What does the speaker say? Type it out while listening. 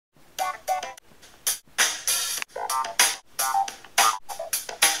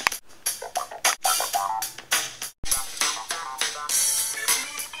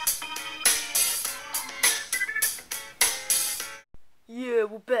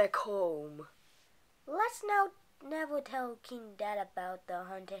back home. Let's now never tell King Dad about the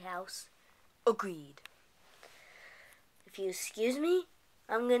haunted house. Agreed. If you excuse me,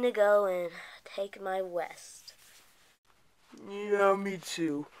 I'm gonna go and take my rest. Yeah, me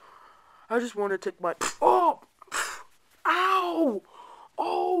too. I just want to take my... Oh! Ow!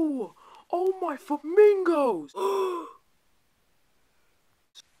 Oh! Oh, my flamingos!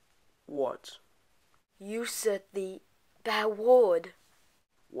 What? You said the bad word.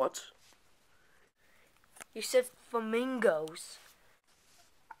 What? You said flamingos.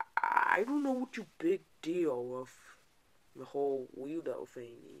 I don't know what your big deal of the whole weirdo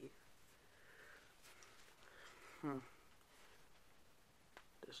thingy.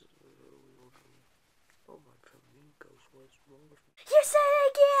 This is oh my flamingos, what's wrong with me? You said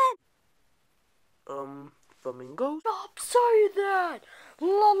it again! Flamingos? Stop saying that! La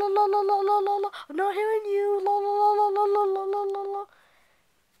la la la la la la la. I'm not hearing you. La la la la la la la la la la.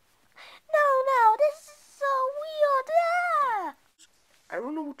 No, this is so weird. Ah! I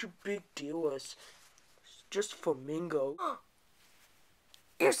don't know what your big deal is. It's just flamingo.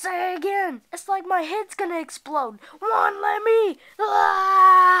 You say it again. It's like my head's gonna explode. One, let me.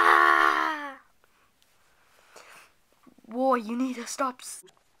 Ah! Boy, you need to stop.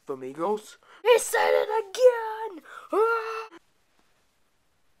 Flamingos? He said it again. Ah!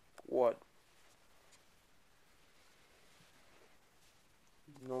 What?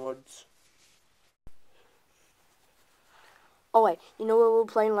 Nods. Oh wait, you know what we were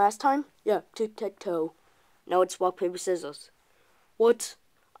playing last time? Yeah, tic-tac-toe. No, it's rock, paper, scissors. What?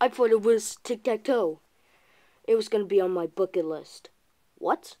 I thought it was tic-tac-toe. It was gonna be on my bucket list.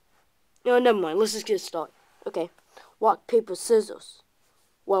 What? No, never mind. Let's just get started. Okay. Rock, paper, scissors.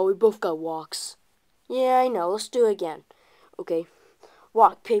 Well, we both got walks. Yeah, I know. Let's do it again. Okay.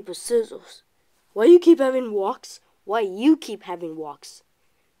 Rock, paper, scissors. Why you keep having walks? Why you keep having walks?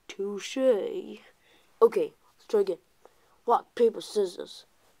 Touche. Okay, let's try again. Rock, paper, scissors.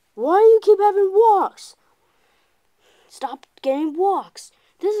 Why do you keep having walks? Stop getting walks.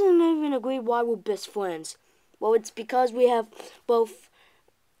 This isn't even agree why we're best friends. Well, it's because we have both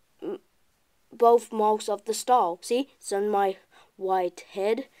marks of the stall. See, it's on my white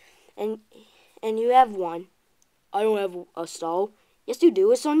head, and you have one. I don't have a stall. Yes, you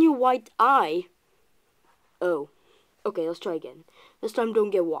do. It's on your white eye. Oh, okay. Let's try again. This time,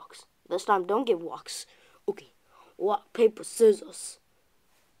 don't get walks. This time, don't get walks. Okay. Rock, paper, scissors.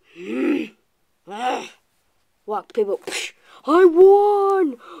 Rock, paper. I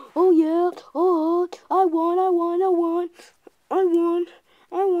won! Oh yeah! Oh, I won!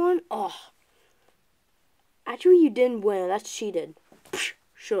 Oh, actually, you didn't win. That's cheated.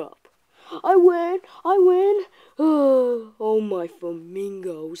 Shut up. I win! Oh my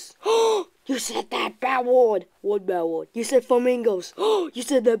flamingos! You said that bad word. What bad word? You said flamingos. You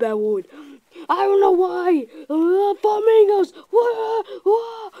said that bad word. I don't know why. Flamingos.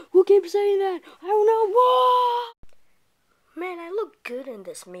 Who keeps saying that? I don't know why. Man, I look good in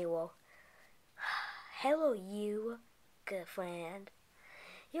this mirror. Hello, you, good friend.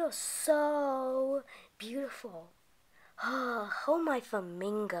 You're so beautiful. Oh, my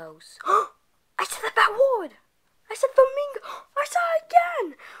flamingos. I said that bad word. I said flamingo. I said it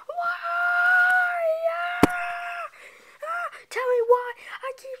again. Why? Tell me why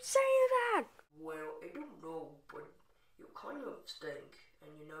I keep saying that. Well, I don't know, but you kind of stink,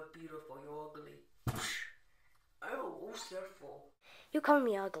 and you're not beautiful, you're ugly. Oh, what's that for? You call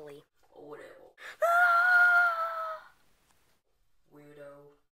me ugly. Or whatever.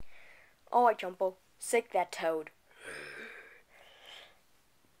 Weirdo. Alright, Jumbo. Sick that toad.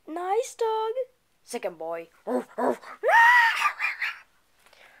 Nice dog. Second boy.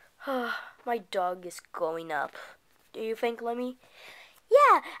 My dog is growing up. Do you think, Lemmy?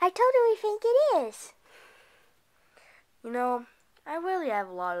 Yeah, I totally think it is. You know, I really have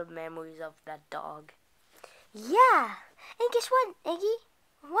a lot of memories of that dog. Yeah, and guess what, Iggy?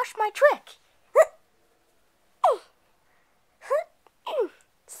 Watch my trick.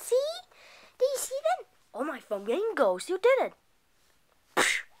 See? Do you see that? Oh my flamingos, you did it.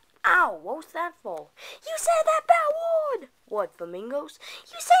 Ow, what was that for? You said that bad word. What, flamingos?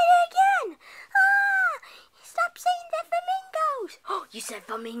 You said it again. Stop saying that flamingos. Oh, you said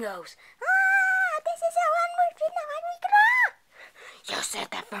flamingos. This is a 1 word. You said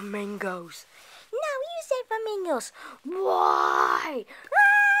that flamingos. No, you said flamingos. Why?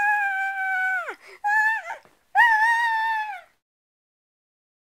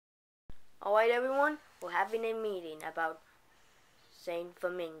 Alright, everyone, we're having a meeting about saying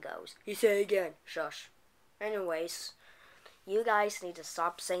flamingos. You say it again. Shush. Anyways, you guys need to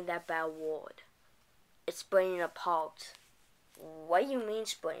stop saying that bad word. It's bringing apart What do you mean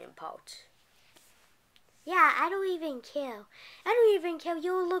splitting parts? Yeah, I don't even care. I don't even care.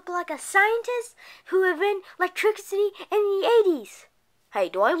 You look like a scientist who invented electricity in the 80s. Hey,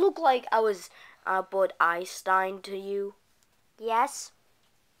 do I look like I was Albert Einstein to you? Yes.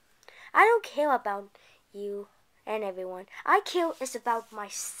 I don't care about you and everyone. I care is about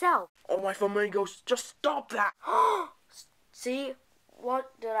myself. Oh, my flamingos, just stop that. See,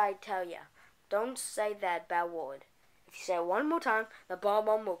 what did I tell you? Don't say that bad word. If you say it one more time, the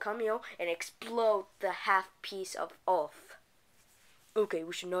bomb will come here and explode the half piece of Earth. Okay,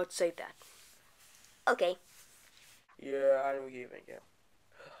 we should not say that. Okay. Yeah, I don't even care.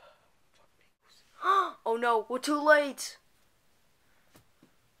 Oh no, we're too late.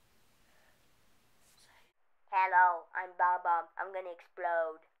 Hello, I'm Bob. I'm gonna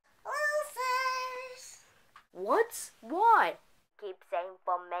explode. Losers! What? Why? Keep saying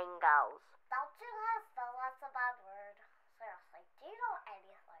flamingos. Don't you have that's a bad word? Seriously, do you know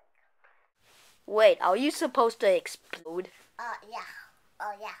anything? Wait, are you supposed to explode? Yeah.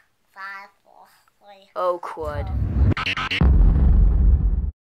 Oh, yeah. 5, 4, 3. Oh, crud.